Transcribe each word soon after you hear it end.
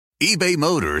eBay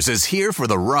Motors is here for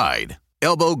the ride.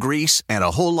 Elbow grease and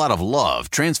a whole lot of love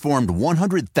transformed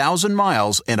 100,000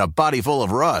 miles and a body full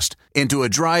of rust into a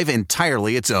drive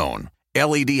entirely its own.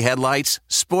 LED headlights,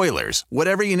 spoilers,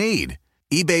 whatever you need.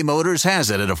 eBay Motors has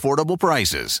it at affordable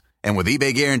prices. And with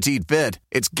eBay Guaranteed Fit,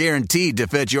 it's guaranteed to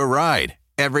fit your ride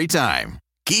every time.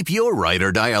 Keep your ride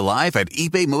or die alive at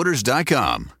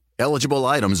ebaymotors.com. Eligible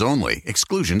items only.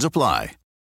 Exclusions apply.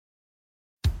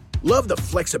 Love the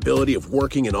flexibility of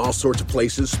working in all sorts of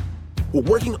places? Well,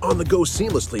 working on the go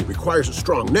seamlessly requires a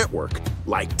strong network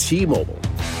like T-Mobile.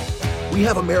 We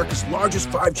have America's largest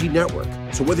 5G network,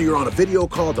 so whether you're on a video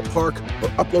call at the park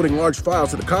or uploading large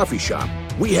files at the coffee shop,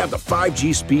 we have the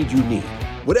 5G speed you need.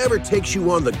 Whatever takes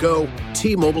you on the go,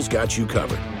 T-Mobile's got you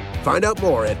covered. Find out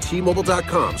more at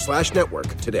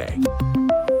T-Mobile.com/network today.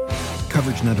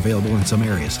 Coverage not available in some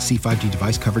areas. See 5G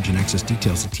device coverage and access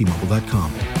details at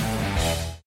T-Mobile.com.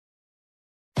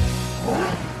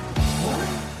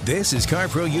 This is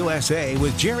CarPro USA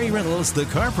with Jerry Reynolds, the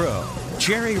CarPro.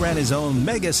 Jerry ran his own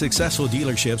mega successful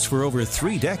dealerships for over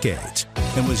 3 decades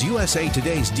and was USA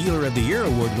Today's Dealer of the Year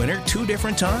award winner 2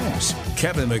 different times.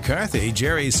 Kevin McCarthy,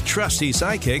 Jerry's trusty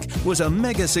sidekick, was a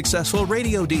mega successful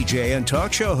radio DJ and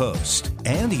talk show host.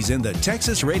 And he's in the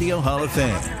Texas Radio Hall of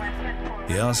Fame.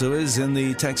 He also is in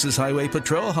the Texas Highway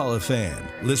Patrol Hall of Fame,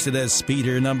 listed as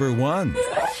speeder number 1.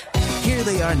 Here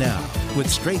they are now, with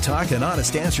straight talk and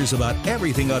honest answers about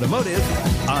everything automotive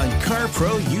on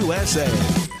CarPro USA.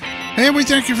 And we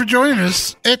thank you for joining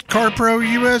us at CarPro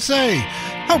USA.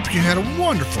 Hope you had a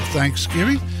wonderful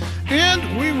Thanksgiving, and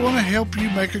we want to help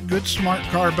you make a good, smart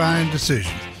car buying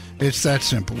decision. It's that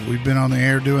simple. We've been on the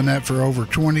air doing that for over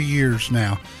 20 years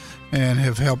now and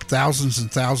have helped thousands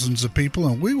and thousands of people,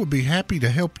 and we will be happy to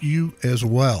help you as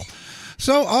well.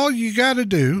 So all you got to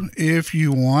do, if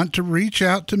you want to reach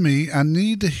out to me, I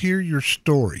need to hear your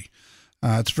story.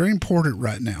 It's very important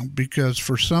right now because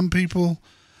for some people,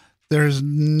 there has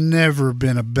never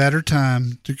been a better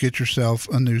time to get yourself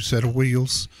a new set of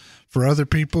wheels. For other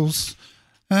people's,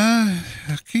 I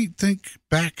can't think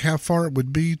back how far it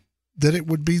would be that it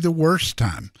would be the worst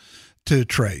time to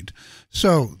trade.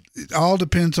 So it all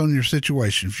depends on your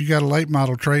situation. If you got a late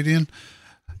model trade-in,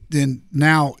 then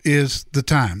now is the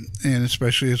time, and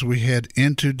especially as we head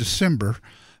into December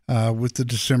with the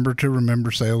December to Remember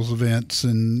sales events,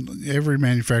 and every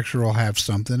manufacturer will have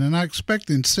something, and I expect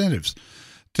the incentives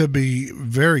to be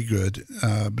very good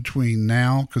between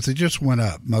now, because they just went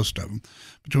up, most of them,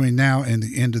 between now and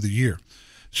the end of the year.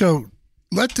 So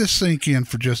let this sink in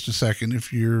for just a second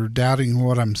if you're doubting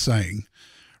what I'm saying.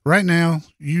 Right now,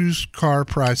 used car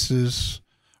prices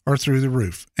are through the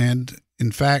roof, and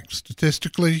in fact,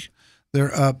 statistically,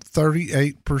 they're up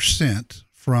 38%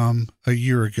 from a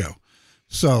year ago.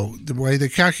 So the way they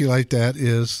calculate that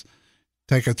is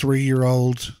take a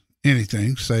 3-year-old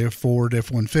anything, say a Ford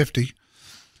F-150,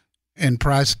 and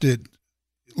priced it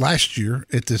last year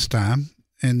at this time,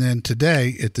 and then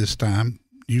today at this time,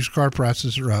 used car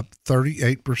prices are up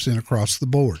 38% across the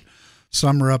board.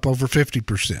 Some are up over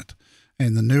 50%.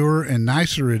 And the newer and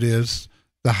nicer it is,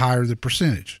 the higher the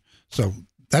percentage. So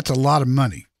that's a lot of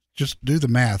money. Just do the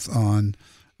math on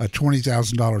a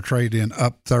 $20,000 trade-in,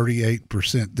 up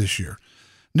 38% this year.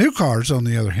 New cars, on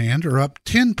the other hand, are up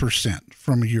 10%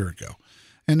 from a year ago.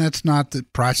 And that's not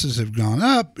that prices have gone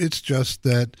up. It's just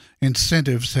that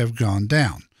incentives have gone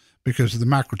down because of the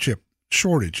microchip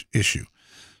shortage issue.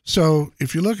 So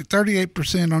if you look at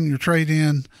 38% on your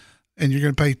trade-in and you're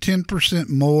going to pay 10%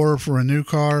 more for a new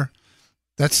car,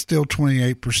 that's still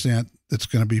 28% that's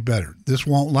going to be better. This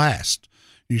won't last.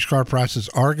 Used car prices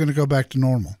are going to go back to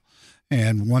normal.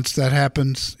 And once that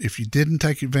happens, if you didn't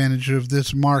take advantage of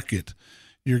this market,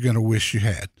 you're going to wish you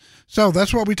had. So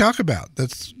that's what we talk about.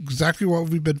 That's exactly what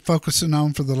we've been focusing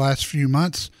on for the last few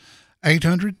months.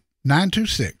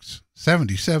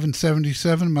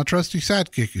 800-926-7777. My trusty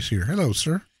sidekick is here. Hello,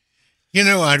 sir. You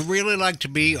know, I'd really like to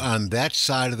be on that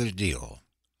side of the deal.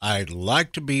 I'd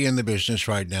like to be in the business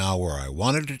right now where I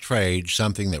wanted to trade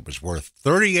something that was worth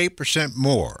 38%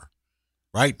 more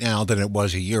right now than it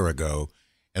was a year ago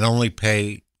and only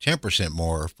pay 10%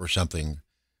 more for something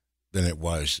than it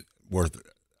was worth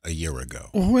a year ago.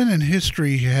 When in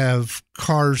history have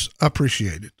cars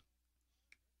appreciated?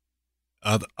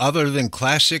 Other than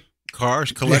classic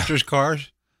cars, collector's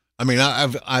cars? I mean,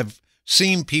 I've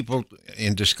seen people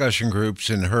in discussion groups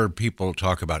and heard people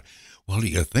talk about, well, do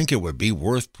you think it would be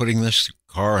worth putting this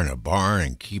car in a barn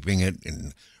and keeping it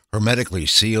hermetically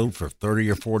sealed for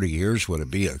 30 or 40 years? Would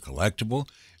it be a collectible?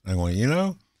 And I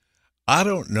went, I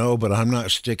don't know, but I'm not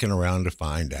sticking around to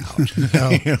find out.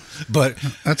 No, but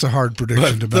that's a hard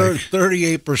prediction to make.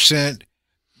 38%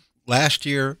 last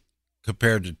year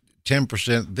compared to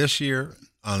 10% this year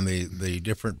on the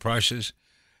different prices,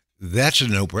 that's a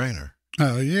no-brainer.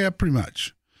 Yeah, pretty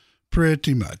much.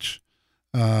 Pretty much.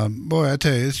 Boy, I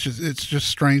tell you, it's just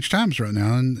strange times right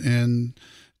now. And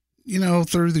you know,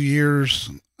 through the years,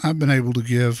 I've been able to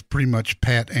give pretty much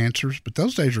pat answers, but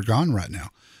those days are gone right now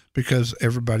because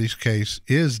everybody's case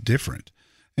is different.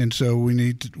 And so we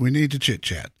need to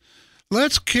chit-chat.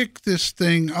 Let's kick this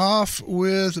thing off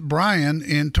with Brian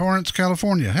in Torrance,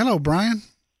 California. Hello, Brian.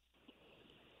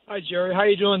 Hi, Jerry. How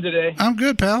you doing today? I'm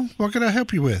good, pal. What can I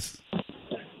help you with?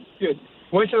 Good.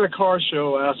 Went to the car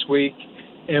show last week,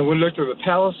 and we looked at the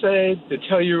Palisade, the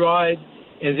Telluride,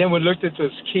 and then we looked at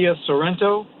this Kia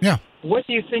Sorento. Yeah. What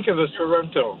do you think of the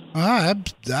Sorento? I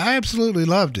absolutely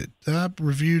loved it. I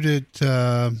reviewed it.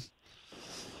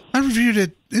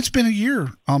 It's been a year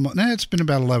almost. Now it's been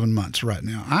about 11 months right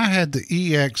now. I had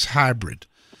the EX Hybrid,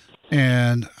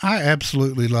 and I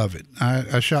absolutely love it.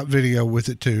 I shot video with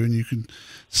it too, and you can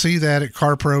see that at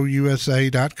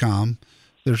carprousa.com.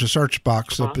 There's a search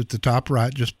box up at the top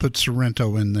right. Just put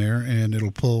Sorento in there, and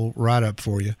it'll pull right up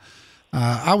for you.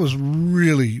 I was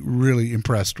really, really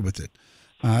impressed with it.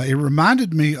 It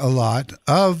reminded me a lot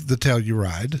of the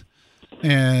Telluride,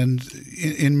 and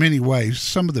in many ways,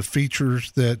 some of the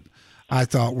features that I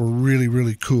thought were really,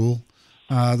 really cool.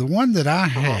 The one that I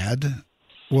had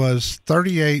was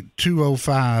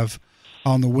 38205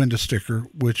 on the window sticker,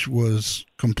 which was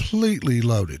completely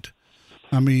loaded.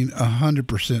 I mean,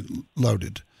 100%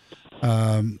 loaded.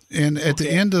 And at the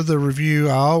end of the review,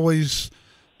 I always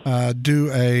do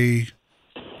a,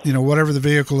 whatever the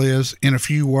vehicle is in a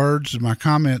few words. My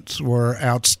comments were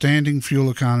outstanding fuel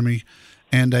economy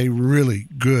and a really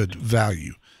good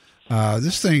value.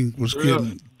 This thing was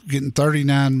getting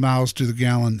 39 miles to the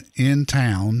gallon in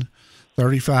town,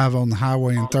 35 on the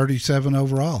highway, and 37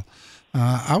 overall.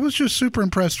 I was just super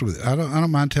impressed with it. I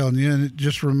don't mind telling you, and it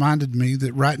just reminded me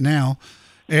that right now,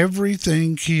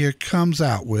 everything Kia comes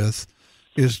out with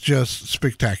is just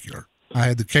spectacular. I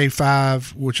had the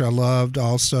K5, which I loved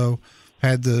also.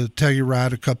 Had the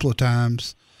Telluride a couple of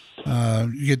times.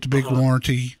 You get the big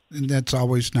warranty, and that's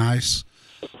always nice.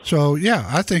 So, yeah,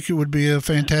 I think it would be a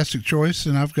fantastic choice,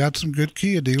 and I've got some good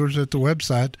Kia dealers at the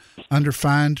website under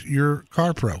Find Your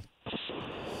Car Pro.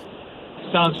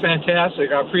 Sounds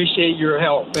fantastic. I appreciate your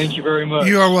help. Thank you very much.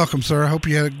 You are welcome, sir. I hope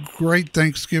you had a great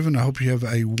Thanksgiving. I hope you have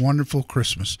a wonderful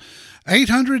Christmas.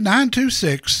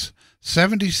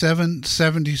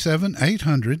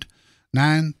 800-926-7777.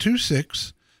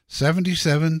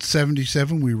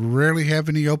 800-926-7777. We rarely have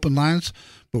any open lines,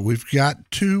 but we've got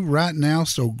two right now,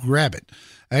 so grab it.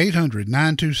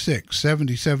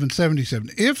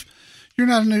 800-926-7777. If you're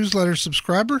not a newsletter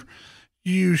subscriber,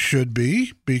 you should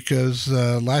be, because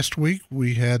last week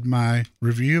we had my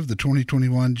review of the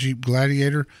 2021 Jeep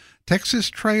Gladiator Texas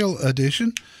Trail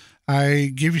Edition.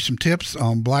 I give you some tips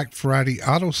on Black Friday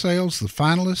auto sales, the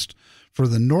finalist for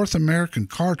the North American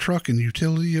Car, Truck, and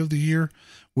Utility of the Year,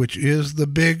 which is the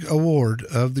big award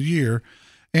of the year.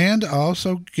 And I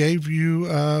also gave you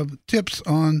tips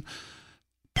on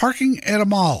parking at a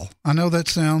mall. I know that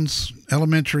sounds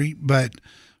elementary, but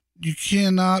you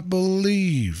cannot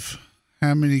believe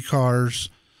how many cars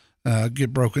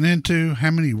get broken into,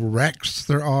 how many wrecks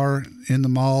there are in the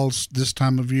malls this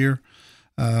time of year.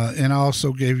 And I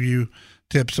also gave you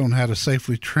tips on how to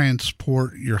safely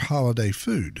transport your holiday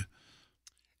food.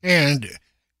 And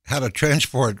how to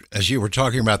transport, as you were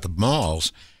talking about the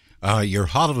malls, your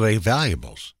holiday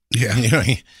valuables. Yeah.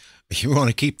 You want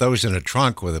to keep those in a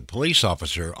trunk with a police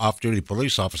officer, off-duty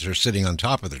police officer, sitting on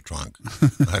top of the trunk,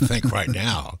 I think, right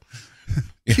now.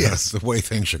 Yes, the way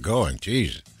things are going.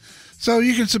 Jeez. So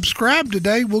you can subscribe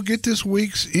today. We'll get this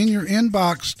week's in your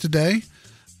inbox today.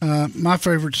 My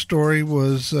favorite story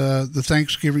was the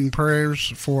Thanksgiving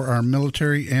prayers for our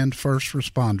military and first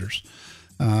responders.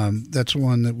 That's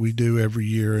one that we do every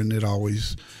year, and it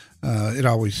always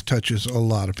touches a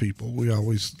lot of people. We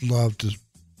always love to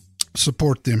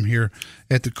support them here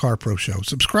at the Car Pro Show.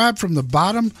 Subscribe from the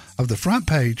bottom of the front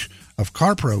page of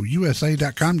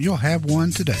carprousa.com. You'll have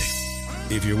one today.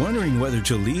 If you're wondering whether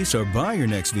to lease or buy your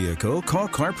next vehicle, call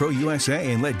CarPro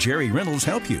USA and let Jerry Reynolds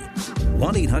help you.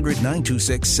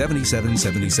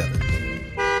 1-800-926-7777.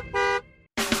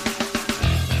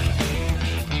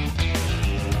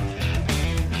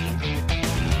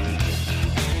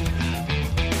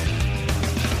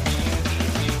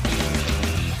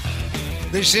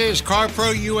 This is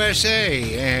CarPro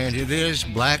USA, and it is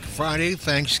Black Friday,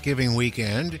 Thanksgiving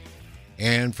weekend.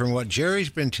 And from what Jerry's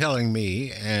been telling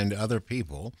me and other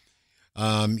people,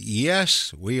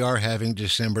 yes, we are having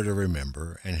December to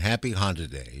remember and Happy Honda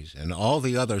Days and all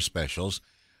the other specials.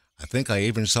 I think I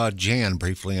even saw Jan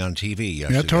briefly on TV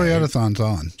yesterday. Yeah, Toyotathon's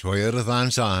on.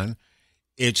 Toyotathon's on.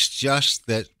 It's just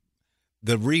that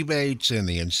the rebates and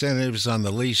the incentives on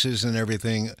the leases and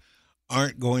everything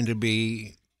aren't going to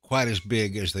be quite as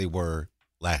big as they were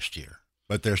last year,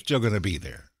 but they're still going to be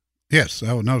there. Yes,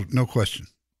 no question.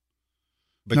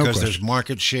 Because there's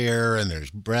market share and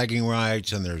there's bragging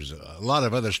rights and there's a lot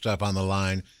of other stuff on the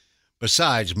line.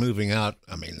 Besides moving out,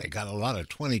 I mean, they got a lot of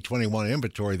 2021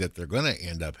 inventory that they're going to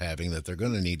end up having that they're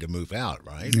going to need to move out,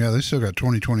 right? Yeah, they still got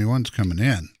 2021s coming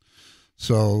in.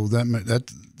 So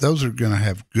that those are going to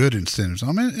have good incentives.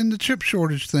 I mean, and the chip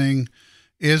shortage thing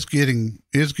is getting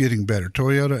better.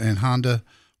 Toyota and Honda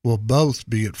will both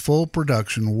be at full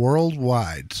production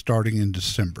worldwide starting in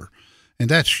December, and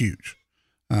that's huge.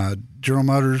 General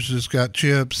Motors has got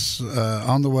chips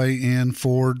on the way in.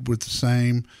 Ford with the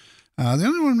same. The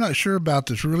only one I'm not sure about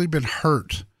that's really been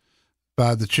hurt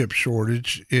by the chip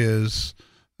shortage is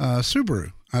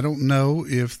Subaru. I don't know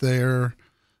if they're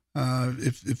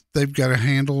if they've got a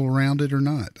handle around it or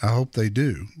not. I hope they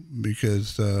do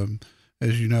because,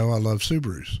 as you know, I love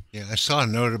Subarus. Yeah, I saw a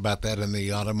note about that in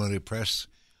the automotive press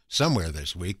somewhere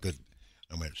this week. That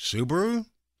I went, Subaru?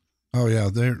 Oh yeah,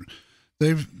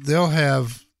 they'll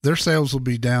have their sales will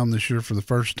be down this year for the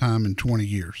first time in 20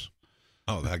 years.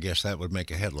 Oh, I guess that would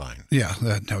make a headline. Yeah,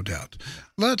 no doubt.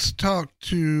 Let's talk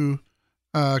to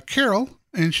Carol,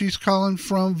 and she's calling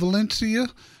from Valencia.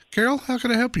 Carol, how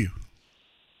can I help you?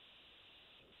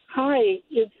 Hi,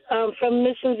 it's from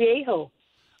Mission Viejo.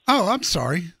 Oh, I'm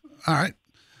sorry. All right.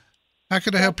 How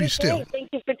can I help you still? Thank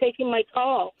you for taking my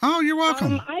call. Oh, you're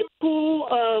welcome. I pull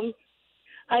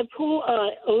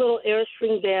a little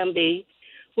Airstream Bambi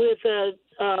with a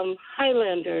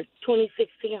Highlander,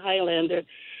 2016 Highlander.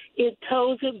 It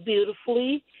tows it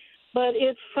beautifully, but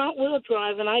it's front-wheel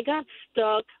drive, and I got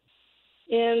stuck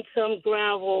in some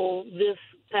gravel this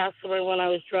past summer when I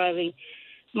was driving.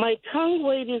 My tongue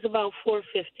weight is about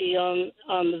 450 on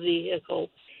the vehicle.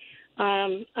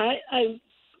 I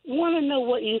want to know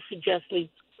what you suggest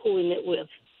me pulling it with.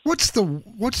 What's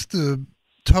the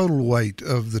total weight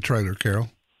of the trailer, Carol?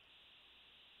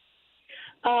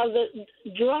 The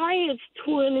dry is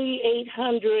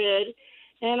 2,800,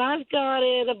 and I've got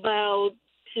it about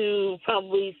to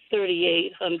probably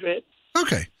 3,800.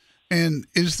 Okay. And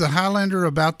is the Highlander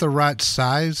about the right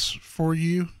size for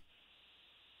you?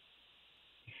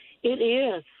 It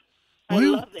is. I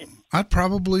love it. I'd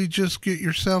probably just get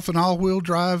yourself an all-wheel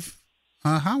drive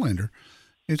Highlander.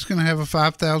 It's going to have a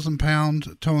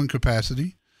 5,000-pound towing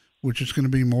capacity, which is going to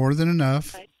be more than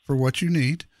enough for what you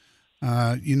need.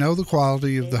 You know the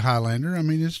quality of the Highlander. I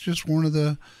mean, it's just one of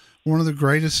the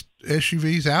greatest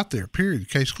SUVs out there, period.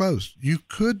 Case closed. You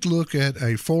could look at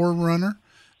a 4Runner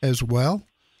as well.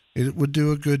 It would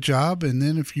do a good job. And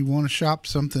then if you want to shop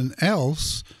something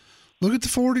else, look at the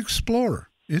Ford Explorer.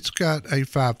 It's got a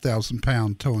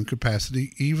 5,000-pound towing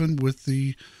capacity, even with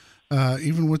the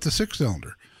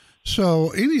 6-cylinder. So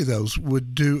any of those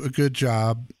would do a good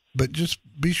job, but just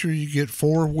be sure you get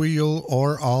 4-wheel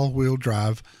or all-wheel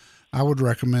drive. I would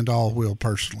recommend all-wheel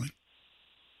personally.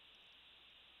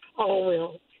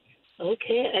 All-wheel.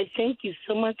 Okay. I thank you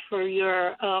so much for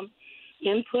your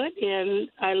input, and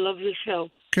I love your show.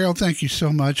 Carol, thank you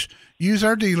so much. Use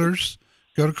our dealers.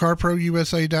 Go to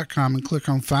CarProUSA.com and click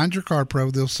on Find Your Car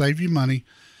Pro. They'll save you money.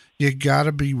 You got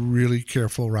to be really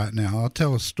careful right now. I'll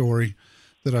tell a story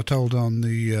that I told on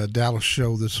the Dallas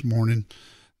show this morning.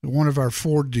 One of our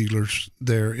Ford dealers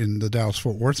there in the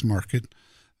Dallas-Fort Worth market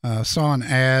saw an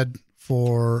ad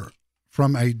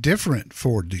from a different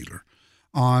Ford dealer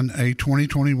on a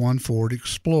 2021 Ford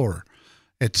Explorer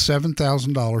at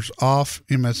 $7,000 off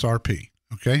MSRP.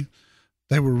 Okay,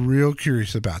 they were real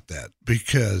curious about that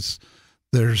because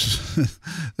there's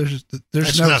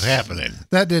That's not happening.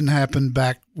 That didn't happen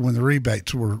back when the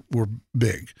rebates were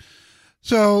big.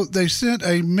 So they sent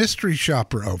a mystery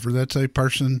shopper over. That's a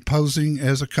person posing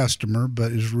as a customer,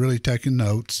 but is really taking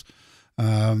notes.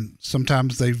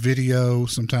 Sometimes they video,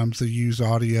 sometimes they use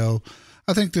audio.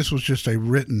 I think this was just a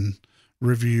written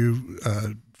review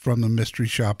from the mystery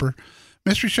shopper.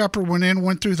 Mystery shopper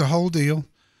went through the whole deal,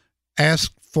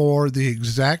 asked for the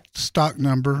exact stock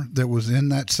number that was in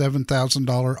that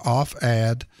 $7,000 off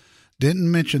ad. Didn't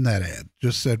mention that ad,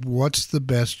 just said, what's the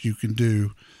best you can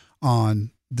do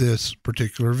on this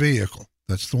particular vehicle?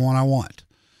 That's the one I want.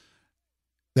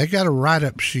 They got a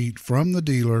write-up sheet from the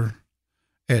dealer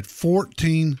at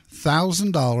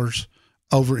 $14,000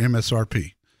 over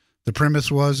MSRP. The premise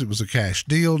was it was a cash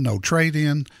deal, no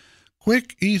trade-in,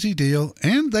 quick, easy deal,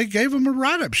 and they gave them a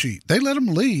write-up sheet. They let them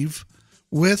leave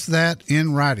with that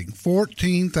in writing.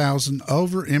 $14,000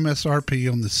 over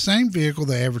MSRP on the same vehicle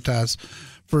they advertised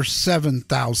for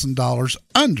 $7,000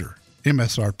 under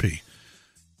MSRP.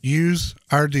 Use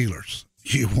our dealers.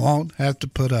 You won't have to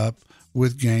put up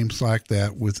with games like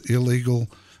that, with illegal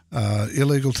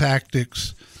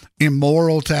tactics,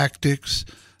 immoral tactics.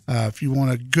 If you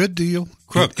want a good deal,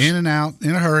 Crooks. get in and out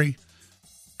in a hurry,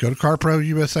 go to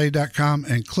carprousa.com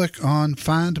and click on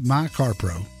Find My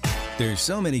CarPro. There's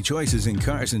so many choices in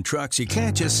cars and trucks, you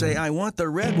can't just say, I want the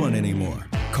red one anymore.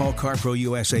 Call CarPro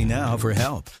USA now for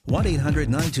help.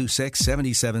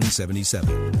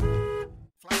 1-800-926-7777.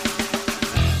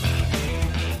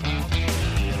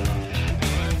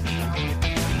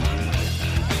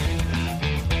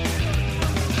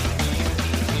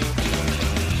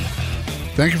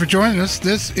 Thank you for joining us.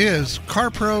 This is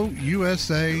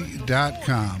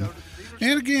CarProUSA.com.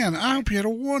 And again, I hope you had a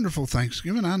wonderful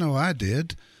Thanksgiving. I know I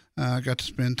did. I got to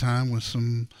spend time with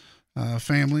some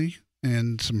family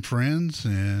and some friends,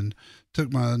 and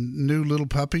took my new little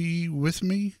puppy with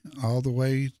me all the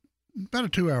way, about a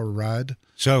 2-hour ride.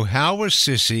 So how was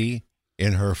Sissy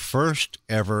in her first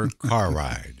ever car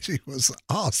ride? She was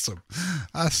awesome.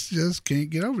 I just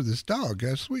can't get over this dog,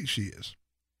 how sweet she is.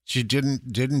 She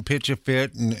didn't pitch a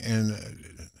fit, and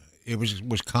it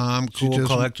was calm, cool,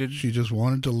 collected. She just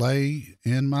wanted to lay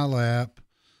in my lap.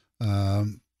 Well,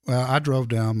 I drove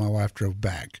down, my wife drove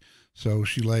back, so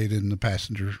she laid in the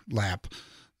passenger lap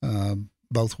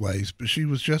both ways. But she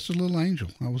was just a little angel.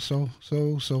 I was so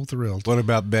thrilled. What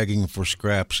about begging for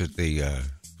scraps at the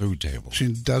food table?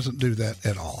 She doesn't do that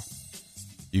at all.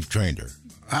 You've trained her.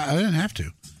 I didn't have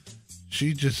to.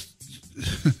 She just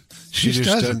she just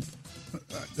doesn't.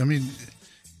 I mean,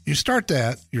 you start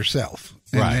that yourself,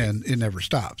 and right. then it never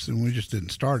stops. And we just didn't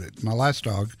start it. My last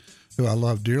dog, who I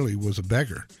love dearly, was a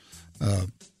beggar.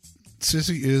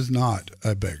 Sissy is not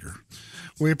a beggar.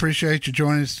 We appreciate you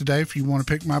joining us today. If you want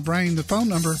to pick my brain, the phone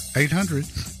number,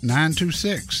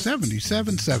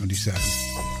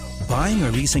 800-926-7777. Buying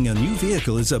or leasing a new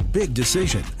vehicle is a big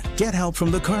decision. Get help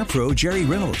from the Car Pro, Jerry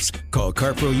Reynolds. Call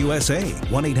CarPro USA,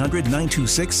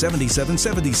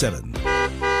 1-800-926-7777.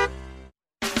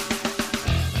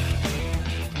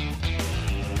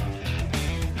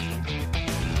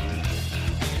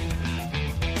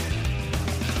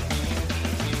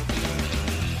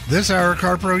 This hour of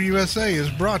CarPro USA is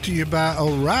brought to you by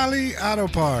O'Reilly Auto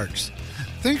Parts.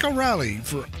 Think O'Reilly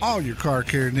for all your car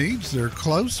care needs. They're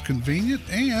close, convenient,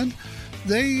 and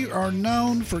they are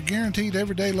known for guaranteed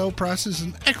everyday low prices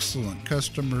and excellent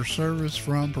customer service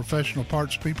from professional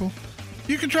parts people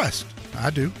you can trust. I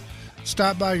do.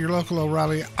 Stop by your local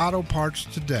O'Reilly Auto Parts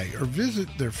today or visit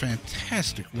their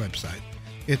fantastic website.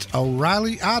 It's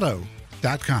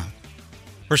O'ReillyAuto.com.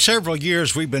 For several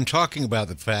years, we've been talking about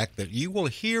the fact that you will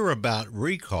hear about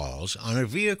recalls on a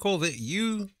vehicle that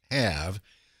you have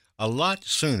a lot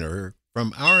sooner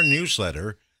from our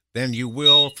newsletter than you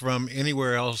will from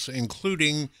anywhere else,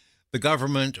 including the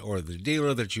government or the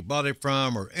dealer that you bought it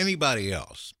from or anybody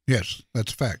else. Yes,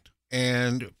 that's a fact.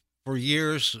 And for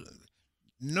years,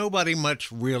 nobody much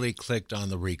really clicked on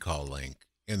the recall link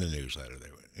in the newsletter.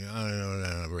 I don't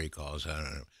know, recalls, I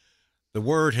don't know. The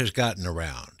word has gotten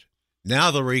around.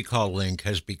 Now the recall link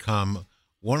has become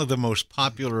one of the most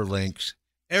popular links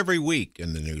every week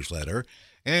in the newsletter.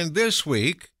 And this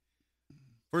week,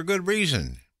 for good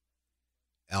reason.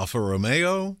 Alfa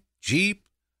Romeo, Jeep,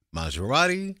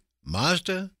 Maserati,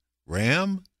 Mazda,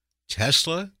 Ram,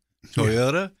 Tesla,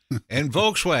 Toyota, and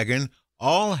Volkswagen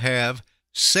all have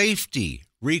safety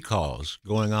recalls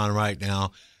going on right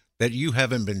now that you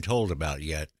haven't been told about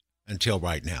yet until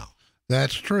right now.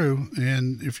 That's true.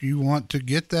 And if you want to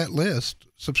get that list,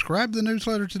 subscribe to the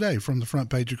newsletter today from the front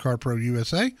page of CarPro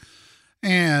USA,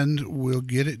 and we'll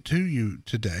get it to you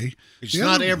today. It's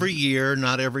not every year,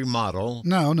 not every model.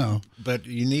 No. But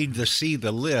you need to see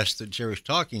the list that Jerry's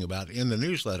talking about in the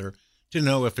newsletter to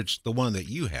know if it's the one that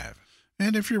you have.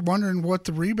 And if you're wondering what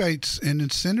the rebates and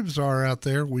incentives are out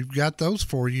there, we've got those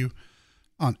for you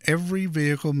on every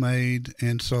vehicle made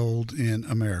and sold in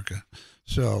America.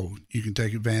 So you can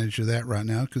take advantage of that right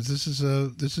now, because this is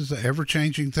a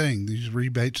ever-changing thing, these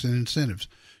rebates and incentives.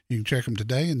 You can check them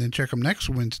today and then check them next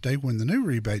Wednesday when the new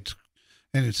rebates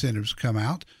and incentives come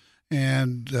out,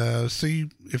 and see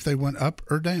if they went up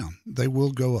or down. They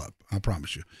will go up, I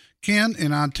promise you. Ken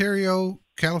in Ontario,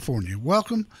 California.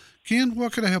 Welcome. Ken,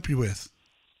 what can I help you with?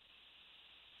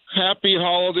 Happy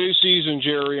holiday season,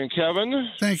 Jerry and Kevin.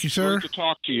 Thank you, sir. Great to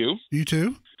talk to you. You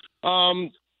too.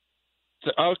 Thank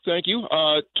you.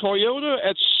 Toyota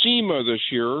at SEMA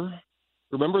this year.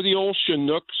 Remember the old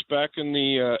Chinooks back in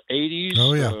the 80s?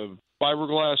 Oh, yeah.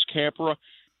 Fiberglass camper.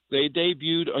 They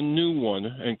debuted a new one,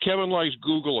 and Kevin likes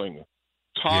Googling.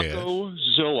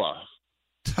 Tacozilla.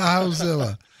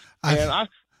 Tacozilla. And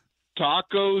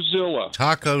Tacozilla.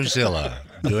 Tacozilla.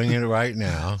 Doing it right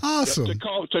now. Awesome.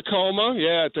 Tacoma,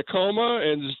 and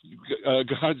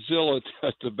Godzilla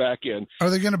at the back end. Are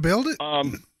they going to build it?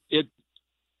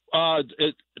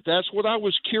 That's what I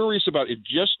was curious about. It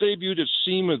just debuted at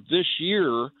SEMA this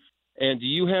year, and do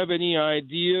you have any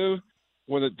idea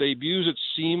when it debuts at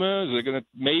SEMA? Is it going to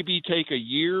maybe take a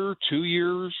year, 2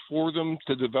 years for them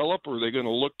to develop, or are they going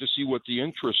to look to see what the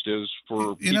interest is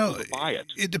for people to buy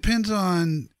it? It depends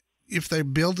on if they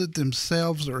build it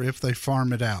themselves or if they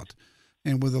farm it out.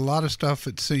 And with a lot of stuff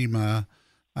at SEMA,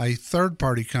 a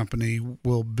third-party company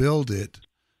will build it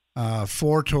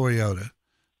for Toyota.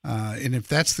 And if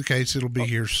that's the case, it'll be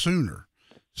here sooner.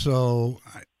 So,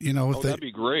 if that'd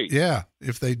be great. Yeah,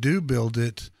 if they do build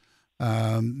it,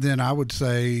 then I would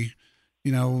say,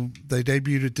 they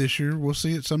debuted it this year. We'll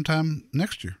see it sometime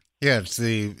next year. Yeah, it's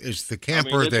the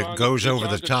camper that goes over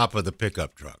the top of the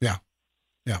pickup truck. Yeah.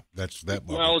 That's what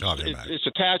we're talking about. It's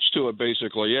attached to it,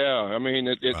 basically. Yeah, I mean,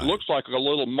 it right. Looks like a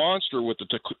little monster with the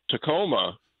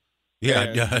Tacoma. Yeah,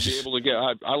 it does. To be able to get,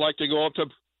 I like to go up to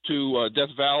Death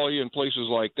Valley and places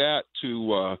like that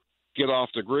to get off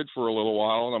the grid for a little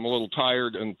while, and I'm a little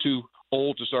tired and too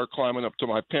old to start climbing up to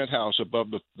my penthouse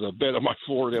above the bed of my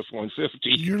Ford F-150.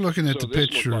 You're looking at the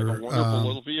picture. Looks like a wonderful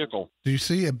little vehicle. Do you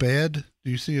see a bed?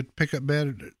 Do you see a pickup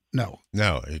bed? No.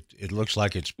 No, it looks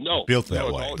like it's built that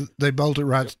way. They bolt it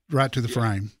right to the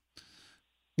frame,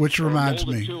 which reminds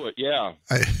me. To it, yeah.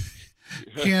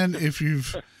 Ken, if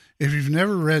you've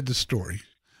never read the story,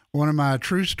 one of my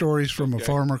true stories from a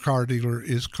former car dealer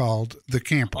is called The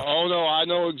Camper. Oh, no, I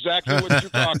know exactly what you're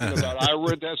talking about. I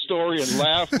read that story and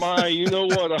laughed my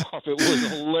you-know-what off. It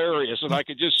was hilarious, and I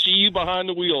could just see you behind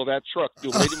the wheel of that truck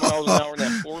doing 80 miles an hour and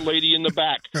that poor lady in the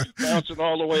back bouncing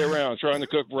all the way around trying to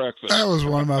cook breakfast. That was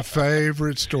one of my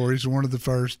favorite stories, one of the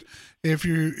first. If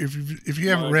you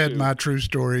haven't read my true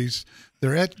stories,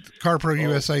 they're at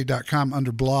carprousa.com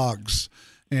under blogs,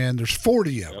 and there's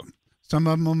 40 of them. Some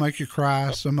of them will make you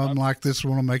cry. Some of them, like this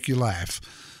one, will make you laugh.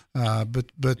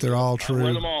 But they're all true. I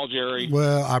read them all, Jerry.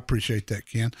 Well, I appreciate that,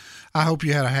 Ken. I hope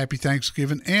you had a happy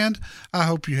Thanksgiving, and I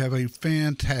hope you have a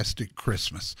fantastic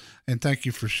Christmas. And thank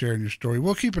you for sharing your story.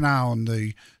 We'll keep an eye on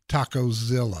the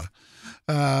Tacozilla.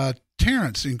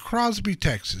 Terrence in Crosby,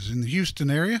 Texas, in the Houston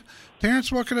area.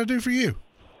 Terrence, what can I do for you?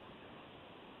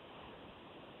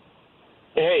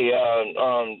 Hey,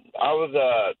 I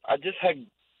just had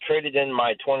traded in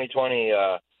my 2020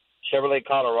 Chevrolet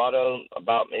Colorado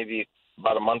about a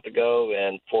month ago,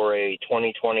 and for a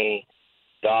 2020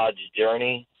 Dodge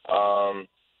Journey, and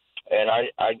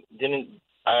I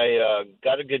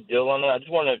got a good deal on it. I just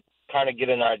want to kind of get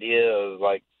an idea of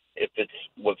like if it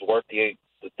was worth the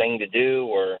thing to do,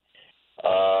 or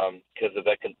because of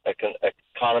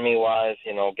economy wise,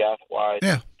 gas wise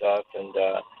stuff, and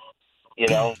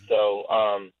so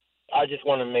I just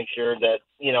want to make sure that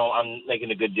I'm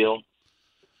making a good deal.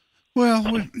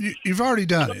 Well, you've already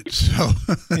done it, so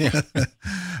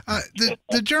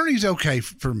the Journey's okay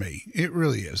for me. It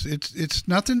really is. It's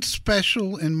nothing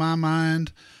special in my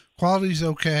mind. Quality's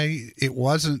okay. It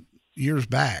wasn't years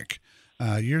back.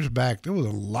 Years back, there was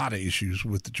a lot of issues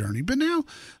with the Journey, but now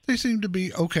they seem to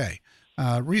be okay.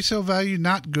 Resale value,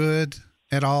 not good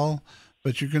at all,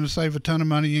 but you're going to save a ton of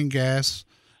money in gas,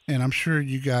 and I'm sure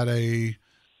you got a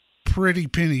pretty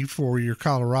penny for your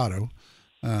Colorado.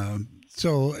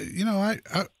 So,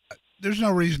 I there's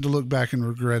no reason to look back and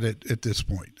regret it at this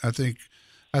point. I think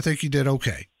you did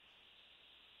okay.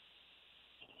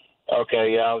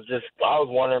 Okay, yeah, I was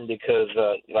wondering because,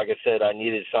 like I said, I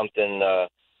needed something.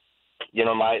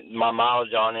 My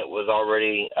mileage on it was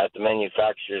already at the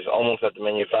manufacturer's, almost at the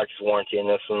manufacturer's warranty, and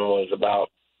this one was about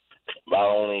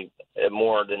only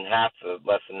more than half of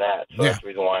less than that. So that's the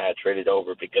reason why I had traded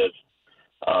over, because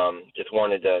just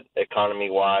wanted the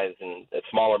economy-wise and a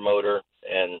smaller motor,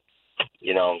 and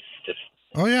just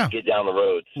get down the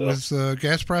road. So. With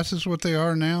gas prices what they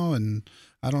are now, and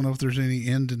I don't know if there's any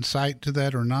end in sight to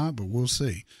that or not, but we'll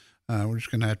see. We're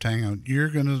just going to have to hang on. You're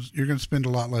going to spend a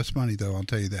lot less money, though. I'll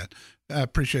tell you that. I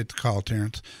appreciate the call,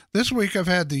 Terrence. This week I've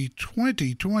had the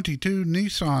 2022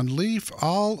 Nissan Leaf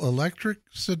all-electric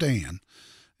sedan,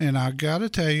 and I got to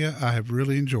tell you, I have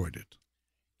really enjoyed it.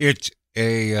 It's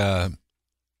a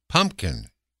pumpkin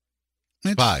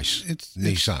spice. It's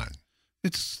Nissan.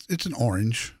 It's an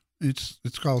orange.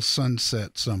 It's called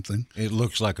Sunset something. It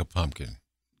looks like a pumpkin.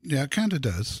 Yeah, it kind of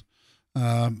does.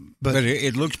 But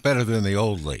it looks better than the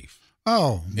old Leaf.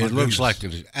 Oh, my it looks like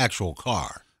an actual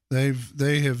car.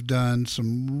 They have done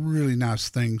some really nice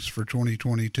things for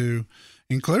 2022,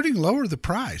 including lower the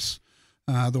price.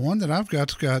 The one that I've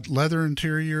got's got leather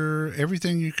interior,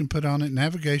 everything you can put on it,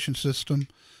 navigation system,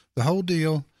 the whole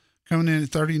deal. coming in at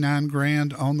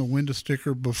 $39,000 on the window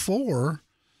sticker before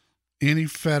any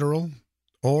federal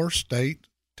or state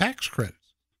tax credits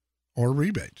or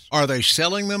rebates. Are they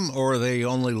selling them or are they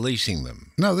only leasing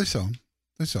them? No, they sell them.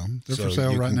 They sell them. They're So for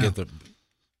sale you right can now. get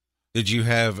Did you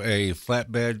have a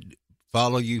flatbed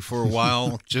follow you for a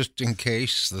while just in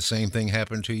case the same thing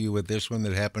happened to you with this one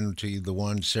that happened to you, the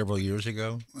one several years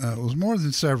ago? It was more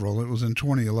than several. It was in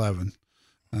 2011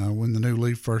 when the new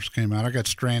Leaf first came out. I got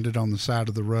stranded on the side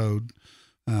of the road.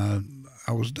 I knew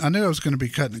I was going to be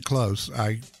cutting it close.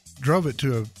 I drove it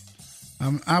to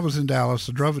I was in Dallas.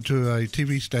 I drove it to a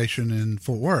TV station in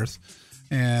Fort Worth,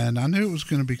 and I knew it was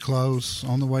going to be close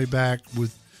on the way back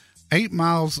with 8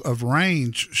 miles of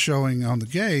range showing on the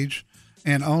gauge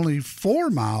and only 4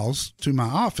 miles to my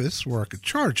office where I could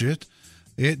charge it.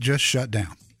 It just shut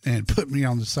down and put me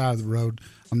on the side of the road.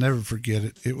 I'll never forget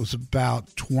it. It was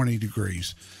about 20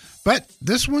 degrees. But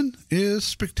this one is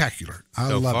spectacular.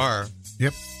 I love it.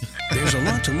 Yep. There's a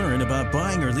lot to learn about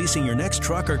buying or leasing your next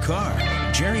truck or car.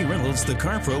 Jerry Reynolds, the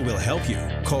Car Pro, will help you.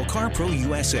 Call CarPro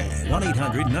USA,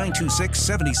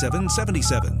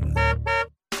 1-800-926-7777.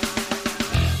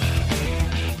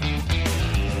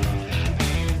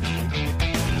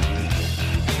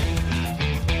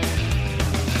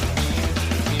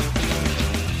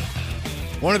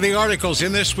 One of the articles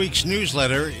in this week's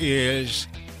newsletter is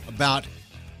about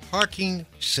parking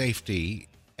safety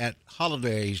at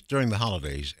holidays, during the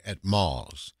holidays at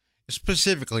malls,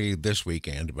 specifically this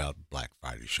weekend about Black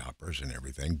Friday shoppers and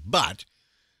everything. But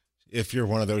if you're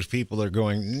one of those people that are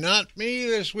going, not me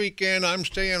this weekend, I'm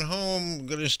staying home,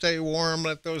 going to stay warm,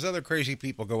 let those other crazy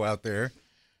people go out there.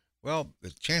 Well,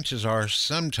 the chances are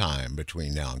sometime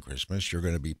between now and Christmas, you're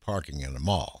going to be parking in a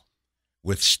mall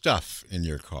with stuff in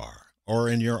your car or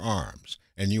in your arms,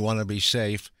 and you want to be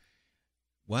safe.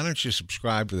 Why don't you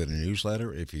subscribe to the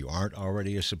newsletter if you aren't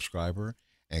already a subscriber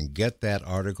and get that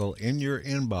article in your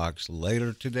inbox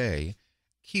later today?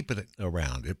 Keep it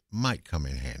around. It might come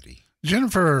in handy.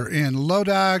 Jennifer in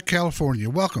Lodi, California.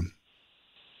 Welcome.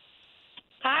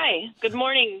 Hi. Good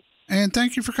morning. And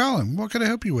thank you for calling. What can I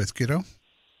help you with, kiddo?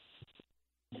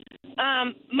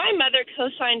 My mother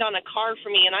co-signed on a car for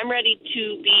me, and I'm ready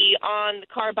to be on the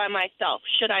car by myself.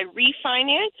 Should I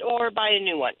refinance or buy a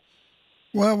new one?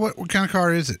 Well, what kind of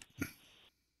car is it?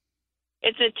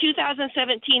 It's a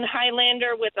 2017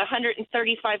 Highlander with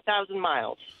 135,000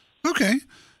 miles. Okay.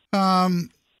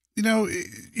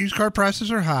 Used car prices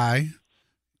are high.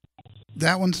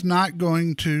 That one's not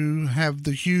going to have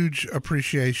the huge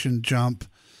appreciation jump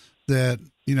that,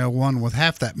 one with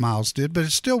half that miles did, but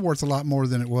it's still worth a lot more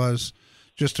than it was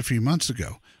just a few months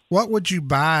ago. What would you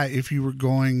buy if you were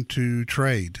going to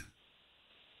trade?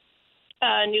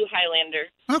 A new Highlander.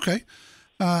 Okay.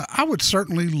 I would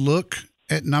certainly look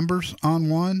at numbers on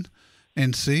one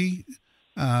and see.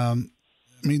 The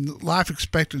life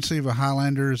expectancy of a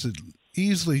Highlander is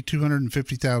easily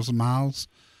 250,000 miles,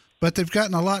 but they've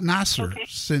gotten a lot nicer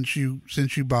since you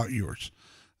bought yours.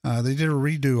 They did a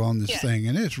redo on this thing,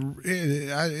 and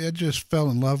I just fell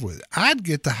in love with it. I'd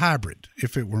get the hybrid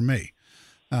if it were me,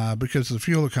 because of the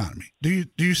fuel economy. Do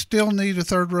you still need a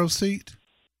third row seat?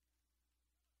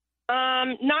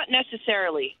 Not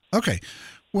necessarily. Okay.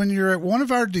 When you're at one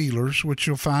of our dealers, which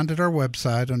you'll find at our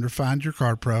website under Find Your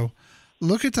Car Pro,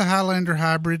 look at the Highlander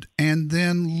Hybrid and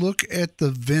then look at the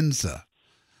Venza.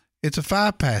 It's a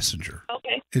 5-passenger.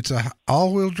 Okay. It's a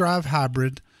all-wheel drive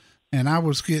hybrid, and I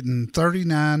was getting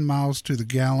 39 miles to the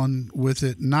gallon with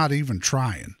it, not even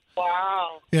trying.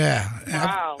 Wow. Yeah.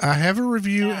 Wow. I have a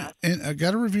review, and I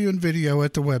got a review and video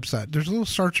at the website. There's a little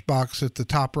search box at the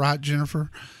top right, Jennifer.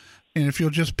 And if you'll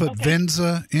just put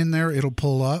Venza in there, it'll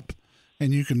pull up,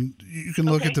 and you can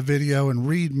look at the video and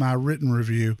read my written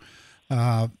review.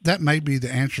 That may be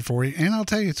the answer for you, and I'll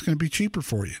tell you, it's going to be cheaper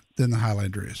for you than the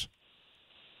Highlander is.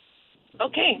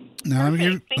 Okay. Now,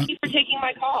 thank you for taking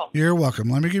my call. You're welcome.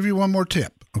 Let me give you one more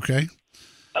tip, okay?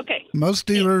 Okay. Most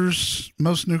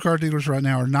new car dealers right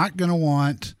now are not going to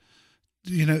want,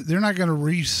 they're not going to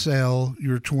resell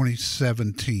your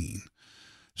 2017.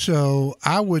 So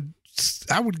I would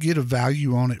get a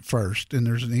value on it first, and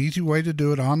there's an easy way to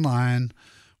do it online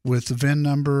with the VIN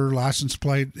number, license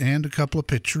plate, and a couple of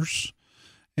pictures.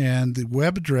 And the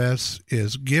web address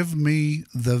is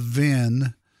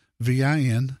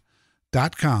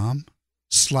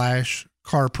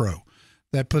givemethevin.com/CarPro.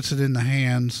 That puts it in the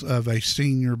hands of a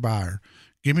senior buyer.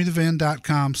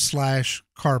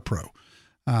 Givemethevin.com/CarPro.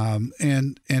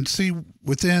 And see,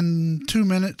 within 2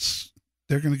 minutes,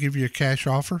 they're going to give you a cash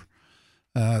offer.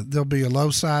 There'll be a low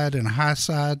side and a high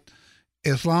side.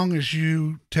 As long as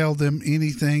you tell them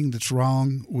anything that's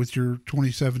wrong with your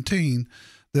 2017,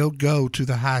 they'll go to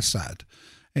the high side.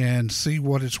 and see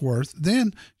what it's worth.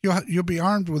 Then you'll be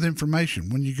armed with information.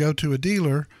 When you go to a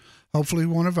dealer, hopefully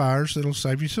one of ours, it'll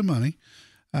save you some money.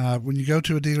 When you go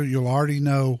to a dealer, you'll already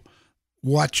know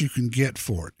what you can get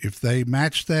for it. If they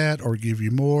match that or give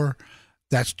you more,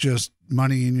 that's just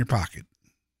money in your pocket.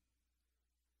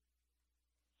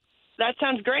 That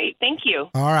sounds great. Thank you.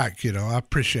 All right, kiddo. I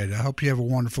appreciate it. I hope you have a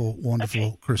wonderful,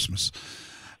 wonderful Christmas.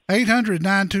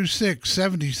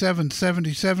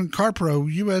 800-926-7777,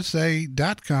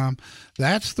 CarProUSA.com.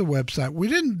 That's the website. We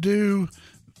didn't do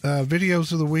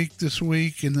videos of the week this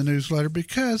week in the newsletter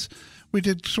because we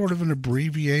did sort of an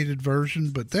abbreviated version,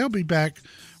 but they'll be back.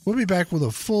 We'll be back with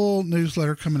a full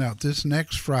newsletter coming out this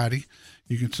next Friday.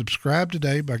 You can subscribe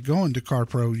today by going to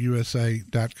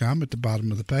CarProUSA.com at the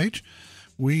bottom of the page.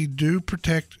 We do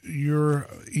protect your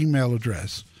email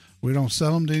address. We don't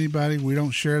sell them to anybody. We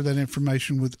don't share that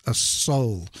information with a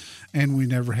soul, and we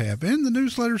never have. And the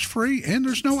newsletter's free, and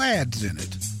there's no ads in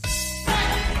it.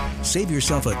 Save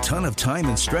yourself a ton of time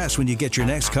and stress when you get your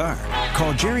next car.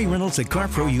 Call Jerry Reynolds at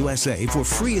CarPro USA for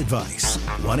free advice.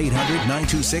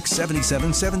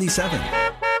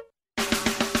 1-800-926-7777.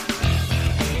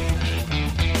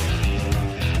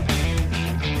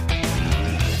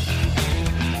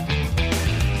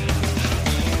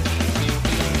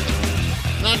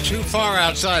 Not too far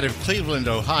outside of Cleveland,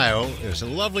 Ohio, is a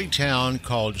lovely town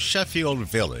called Sheffield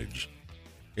Village.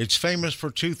 It's famous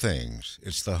for two things.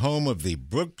 It's the home of the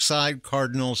Brookside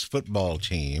Cardinals football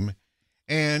team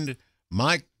and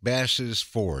Mike Bass's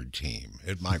Ford team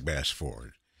at Mike Bass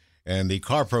Ford. And the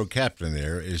CarPro captain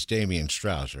there is Damian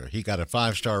Strouser. He got a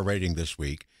 5-star rating this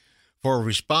week for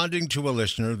responding to a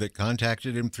listener that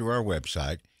contacted him through our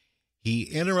website. He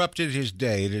interrupted his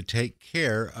day to take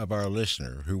care of our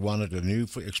listener who wanted a new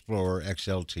Explorer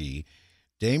XLT.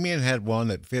 Damian had one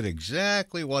that fit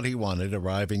exactly what he wanted,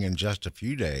 arriving in just a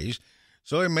few days,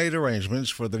 so he made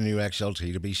arrangements for the new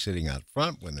XLT to be sitting out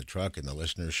front when the truck and the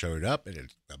listener showed up at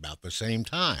about the same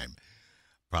time.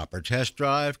 Proper test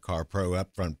drive, CarPro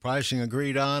upfront pricing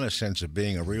agreed on, a sense of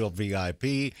being a real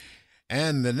VIP,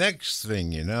 and the next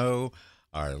thing you know,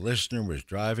 our listener was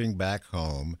driving back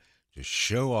home to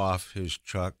show off his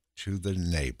truck to the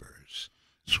neighbors.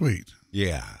 Sweet.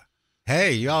 Yeah.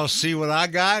 Hey, y'all see what I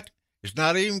got? It's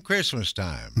not even Christmas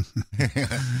time.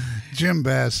 Jim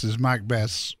Bass is Mike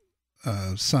Bass'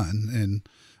 son, and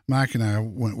Mike and I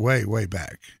went way, way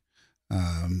back.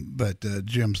 But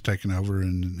Jim's taken over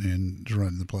and is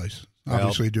running the place.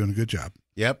 Obviously doing a good job.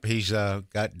 Yep, he's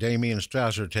got Damian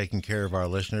Strouser taking care of our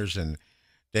listeners, and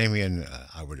Damian,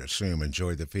 I would assume,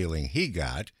 enjoyed the feeling he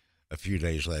got a few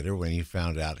days later when he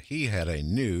found out he had a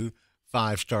new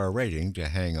 5-star rating to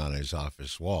hang on his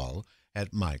office wall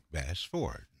at Mike Bass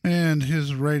Ford. And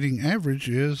his rating average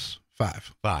is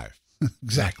 5. 5.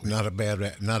 Exactly. Not a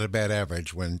bad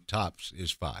average when tops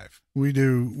is 5. We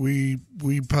do. We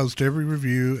post every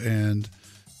review, and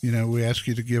we ask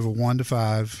you to give a 1 to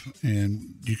 5,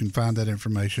 and you can find that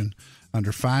information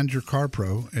under Find Your Car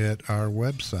Pro at our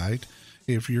website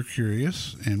if you're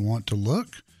curious and want to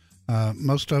look.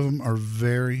 Most of them are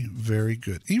very, very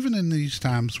good. Even in these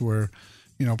times where,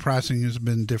 pricing has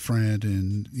been different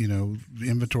and,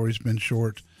 inventory's been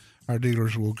short, our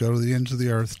dealers will go to the ends of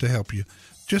the earth to help you.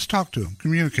 Just talk to them,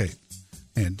 communicate,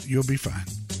 and you'll be fine.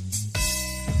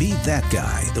 Be that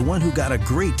guy, the one who got a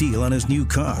great deal on his new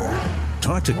car.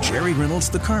 Talk to Jerry Reynolds,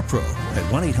 the Car Pro,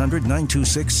 at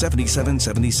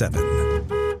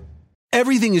 1-800-926-7777.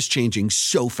 Everything is changing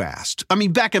so fast. I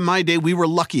mean, back in my day, we were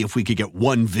lucky if we could get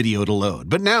one video to load.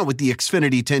 But now with the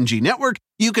Xfinity 10G network,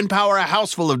 you can power a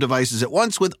house full of devices at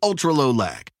once with ultra-low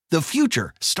lag. The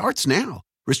future starts now.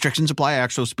 Restrictions apply.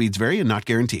 Actual speeds vary and not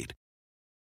guaranteed.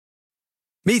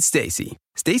 Meet Stacy.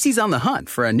 Stacy's on the hunt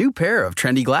for a new pair of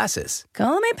trendy glasses.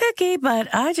 Call me picky, but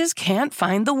I just can't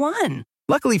find the one.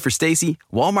 Luckily for Stacy,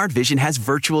 Walmart Vision has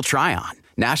virtual try-on.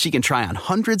 Now she can try on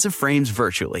hundreds of frames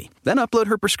virtually, then upload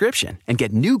her prescription and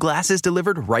get new glasses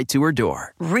delivered right to her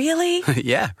door. Really?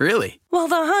 Yeah, really. Well,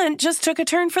 the hunt just took a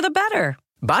turn for the better.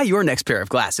 Buy your next pair of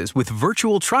glasses with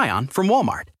virtual try-on from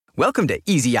Walmart. Welcome to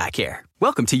Easy Eye Care.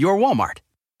 Welcome to your Walmart.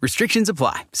 Restrictions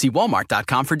apply. See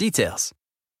walmart.com for details.